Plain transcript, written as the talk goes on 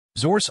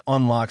Xhorse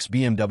unlocks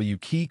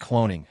BMW key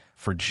cloning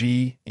for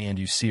G and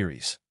U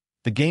series.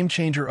 The Game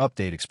Changer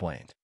update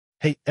explained.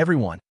 Hey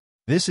everyone,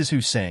 this is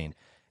Hussain,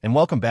 and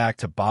welcome back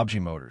to Baabji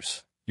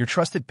Motors, your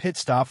trusted pit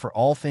stop for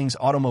all things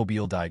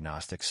automobile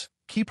diagnostics,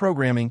 key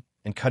programming,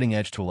 and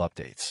cutting-edge tool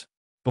updates.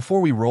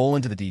 Before we roll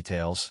into the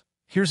details,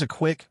 here's a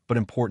quick but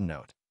important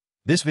note.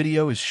 This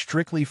video is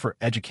strictly for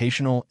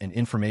educational and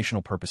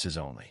informational purposes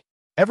only.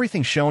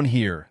 Everything shown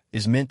here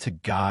is meant to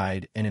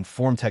guide and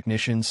inform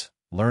technicians,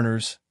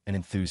 learners, and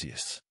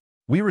enthusiasts.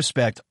 We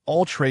respect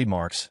all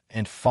trademarks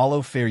and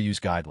follow fair use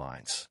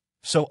guidelines,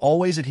 so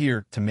always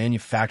adhere to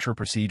manufacturer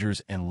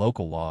procedures and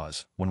local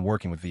laws when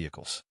working with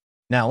vehicles.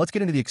 Now let's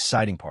get into the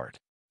exciting part.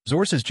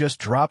 Xhorse has just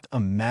dropped a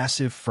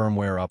massive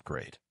firmware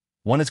upgrade,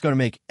 one that's going to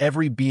make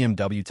every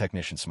BMW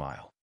technician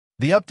smile.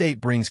 The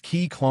update brings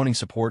key cloning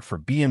support for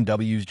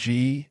BMW's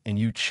G and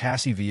U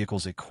chassis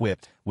vehicles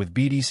equipped with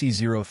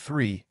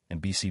BDC3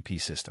 and BCP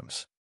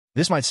systems.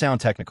 This might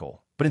sound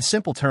technical, but in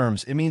simple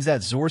terms, it means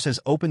that Xhorse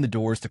has opened the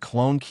doors to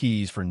clone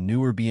keys for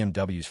newer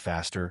BMWs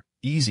faster,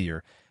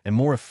 easier, and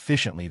more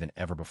efficiently than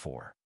ever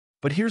before.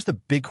 But here's the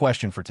big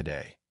question for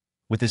today.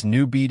 With this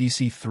new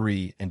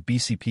BDC3 and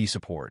BCP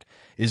support,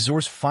 is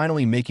Xhorse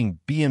finally making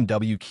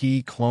BMW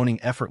key cloning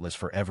effortless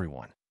for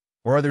everyone?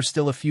 Or are there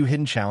still a few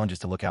hidden challenges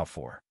to look out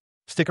for?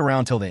 Stick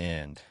around till the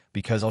end,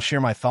 because I'll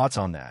share my thoughts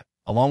on that,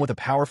 along with a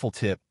powerful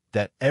tip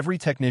that every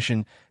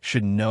technician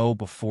should know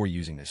before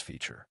using this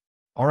feature.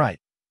 All right,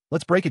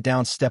 let's break it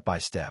down step by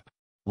step.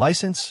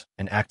 License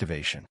and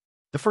activation.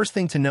 The first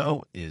thing to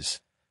know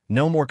is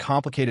no more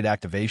complicated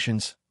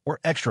activations or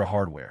extra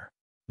hardware.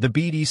 The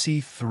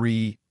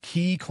BDC3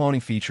 key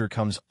cloning feature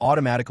comes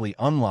automatically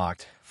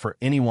unlocked for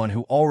anyone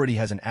who already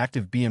has an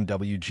active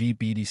BMW G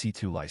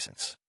BDC2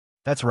 license.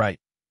 That's right,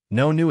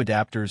 no new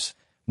adapters,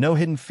 no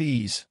hidden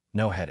fees,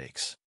 no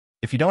headaches.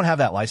 If you don't have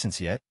that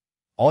license yet,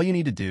 all you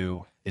need to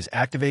do is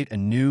activate a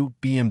new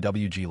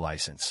BMW G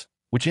license,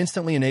 which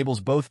instantly enables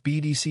both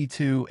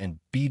BDC2 and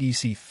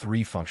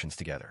BDC3 functions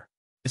together.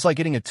 It's like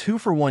getting a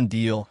 2-for-1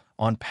 deal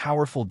on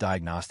powerful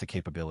diagnostic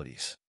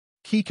capabilities.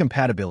 Key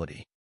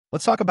compatibility.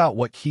 Let's talk about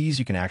what keys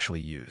you can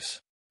actually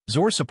use.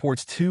 Xhorse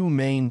supports two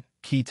main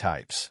key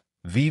types,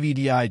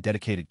 VVDI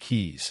dedicated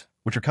keys,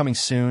 which are coming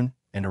soon,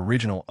 and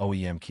original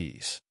OEM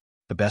keys.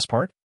 The best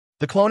part?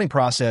 The cloning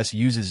process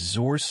uses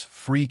Xhorse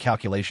free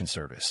calculation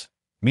service,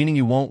 meaning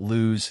you won't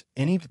lose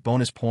any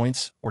bonus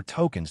points or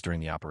tokens during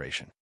the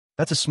operation.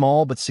 That's a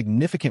small but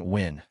significant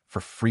win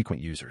for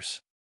frequent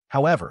users.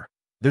 However,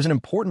 there's an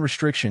important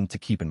restriction to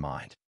keep in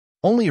mind.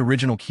 Only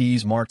original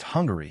keys marked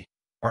Hungary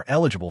are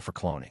eligible for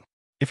cloning.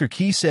 If your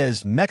key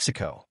says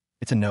Mexico,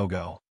 it's a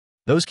no-go.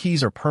 Those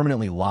keys are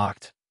permanently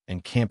locked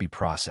and can't be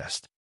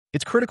processed.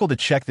 It's critical to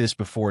check this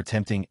before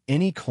attempting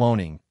any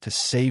cloning to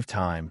save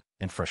time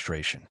and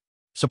frustration.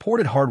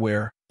 Supported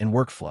hardware and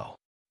workflow.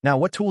 Now,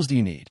 what tools do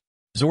you need?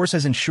 Xhorse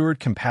has ensured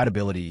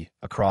compatibility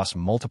across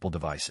multiple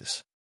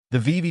devices. The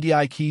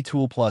VVDI Key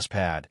Tool Plus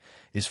pad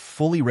is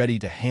fully ready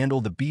to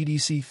handle the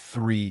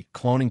BDC3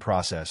 cloning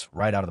process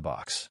right out of the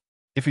box.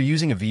 If you're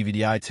using a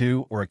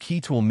VVDI2 or a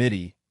Key Tool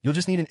MIDI, you'll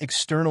just need an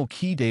external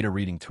key data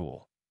reading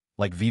tool,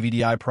 like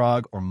VVDI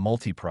Prog or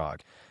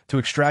Multi-Prog, to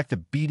extract the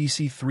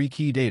BDC3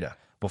 key data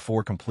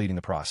before completing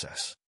the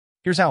process.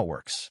 Here's how it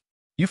works.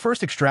 You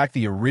first extract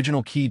the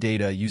original key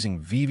data using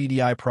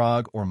VVDI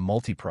Prog or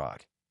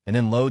Multi-Prog, and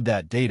then load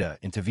that data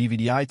into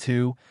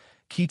VVDI2,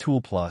 Key Tool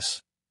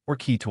Plus, or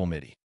Key Tool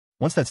MIDI.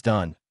 Once that's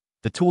done,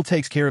 the tool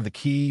takes care of the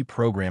key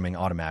programming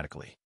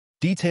automatically.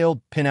 Detailed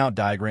pinout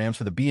diagrams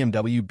for the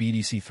BMW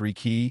BDC3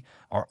 key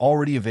are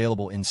already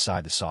available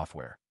inside the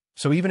software.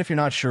 So even if you're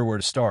not sure where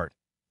to start,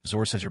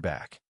 Xhorse has your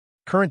back.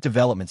 Current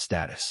development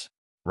status.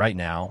 Right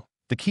now,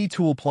 the Key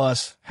Tool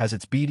Plus has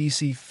its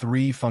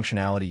BDC3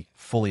 functionality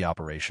fully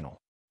operational.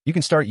 You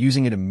can start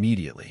using it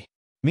immediately.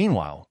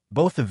 Meanwhile,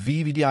 both the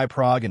VVDI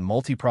Prog and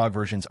Multi-Prog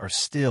versions are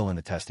still in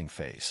the testing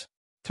phase.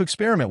 To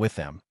experiment with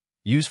them,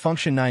 use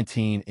function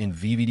 19 in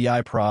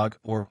VVDI Prog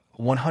or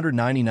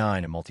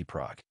 199 in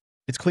Multi-Prog.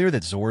 It's clear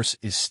that Xhorse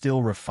is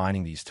still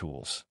refining these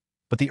tools,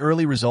 but the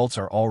early results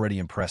are already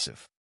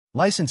impressive.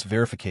 License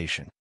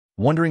verification.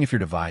 Wondering if your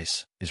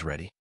device is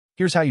ready?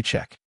 Here's how you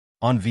check.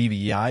 On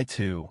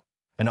VVDI2,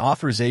 an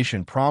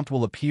authorization prompt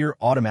will appear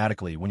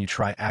automatically when you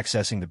try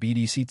accessing the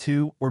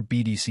BDC2 or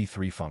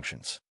BDC3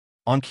 functions.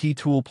 On Key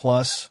Tool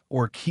Plus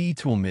or Key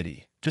Tool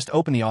MIDI, just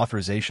open the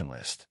authorization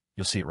list.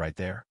 You'll see it right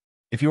there.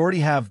 If you already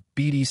have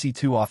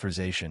BDC2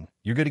 authorization,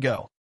 you're good to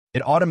go.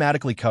 It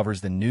automatically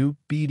covers the new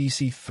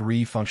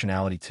BDC3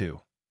 functionality too,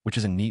 which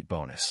is a neat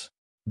bonus.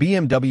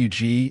 BMW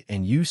G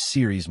and U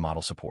series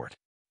model support.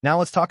 Now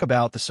let's talk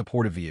about the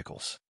supported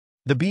vehicles.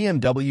 The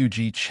BMW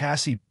G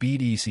chassis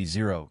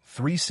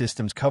BDC3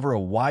 systems cover a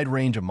wide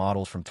range of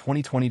models from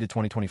 2020 to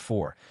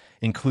 2024,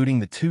 including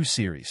the 2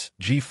 series,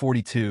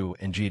 G42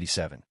 and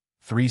G87,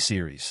 3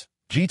 series,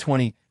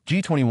 G20,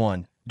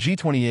 G21,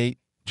 G28,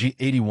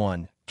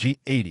 G81,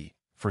 G80,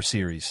 4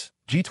 series,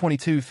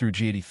 G22 through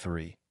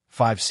G83,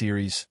 5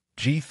 series,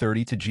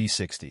 G30 to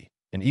G60,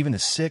 and even the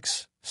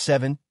 6,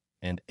 7,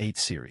 and 8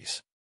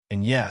 series.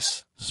 And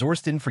yes,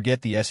 Xhorse didn't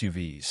forget the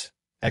SUVs.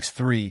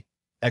 X3,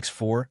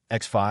 X4,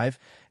 X5,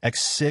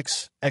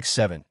 X6,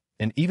 X7,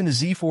 and even the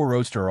Z4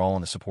 Roadster are all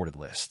on the supported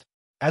list.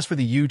 As for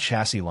the U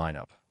chassis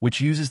lineup,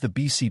 which uses the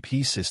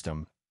BCP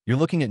system, you're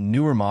looking at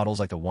newer models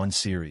like the 1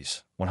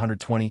 Series,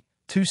 120,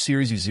 2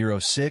 Series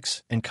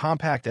U06, and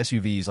compact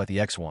SUVs like the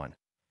X1,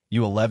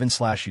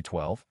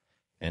 U11/U12,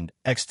 and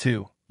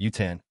X2,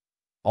 U10,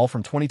 all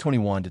from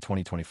 2021 to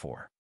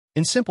 2024.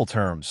 In simple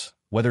terms,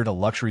 whether it's a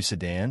luxury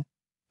sedan,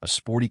 a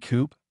sporty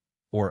coupe,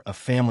 or a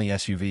family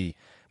SUV,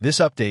 this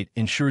update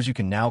ensures you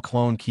can now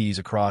clone keys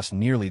across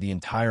nearly the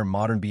entire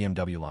modern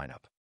BMW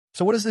lineup.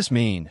 So what does this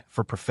mean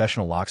for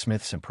professional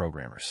locksmiths and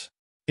programmers?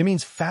 It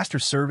means faster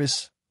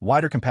service,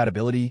 wider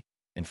compatibility,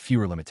 and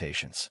fewer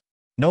limitations.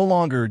 No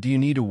longer do you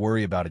need to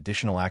worry about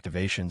additional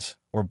activations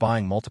or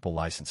buying multiple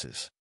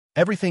licenses.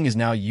 Everything is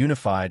now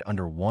unified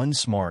under one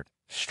smart,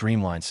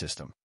 streamlined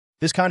system.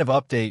 This kind of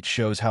update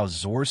shows how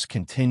Xhorse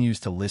continues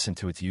to listen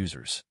to its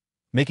users,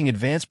 making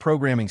advanced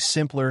programming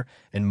simpler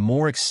and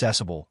more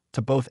accessible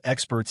to both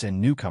experts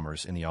and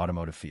newcomers in the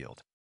automotive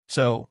field.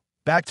 So,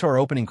 back to our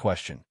opening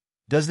question.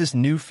 Does this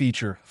new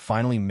feature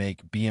finally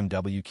make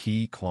BMW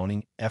key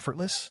cloning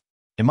effortless?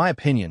 In my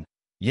opinion,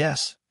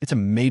 yes, it's a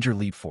major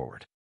leap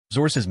forward.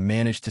 Xhorse has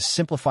managed to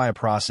simplify a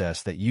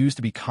process that used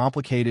to be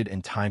complicated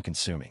and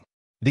time-consuming.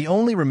 The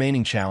only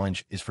remaining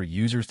challenge is for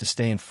users to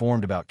stay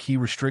informed about key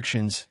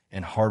restrictions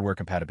and hardware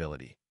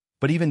compatibility.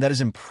 But even that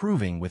is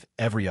improving with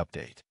every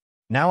update.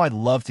 Now I'd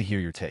love to hear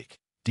your take.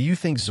 Do you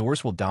think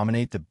Xhorse will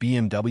dominate the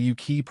BMW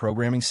key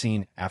programming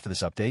scene after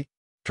this update?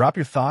 Drop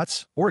your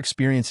thoughts or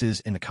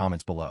experiences in the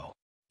comments below.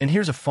 And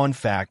here's a fun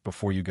fact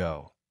before you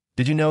go.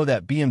 Did you know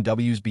that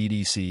BMW's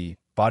BDC,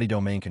 Body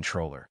Domain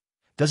Controller,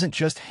 doesn't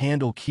just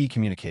handle key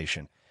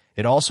communication,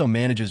 it also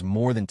manages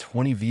more than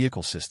 20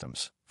 vehicle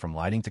systems, from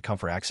lighting to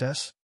comfort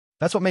access?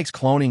 That's what makes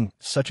cloning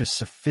such a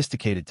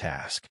sophisticated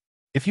task.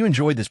 If you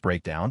enjoyed this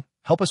breakdown,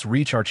 help us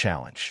reach our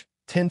challenge,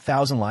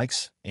 10,000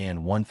 likes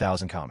and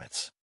 1,000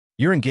 comments.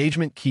 Your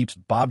engagement keeps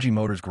Baabji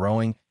Motors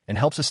growing and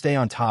helps us stay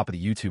on top of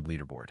the YouTube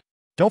leaderboard.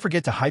 Don't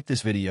forget to hype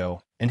this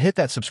video and hit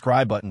that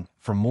subscribe button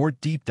for more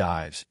deep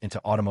dives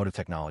into automotive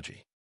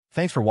technology.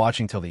 Thanks for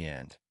watching till the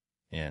end.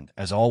 And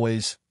as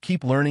always,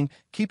 keep learning,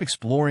 keep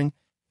exploring,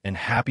 and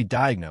happy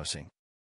diagnosing.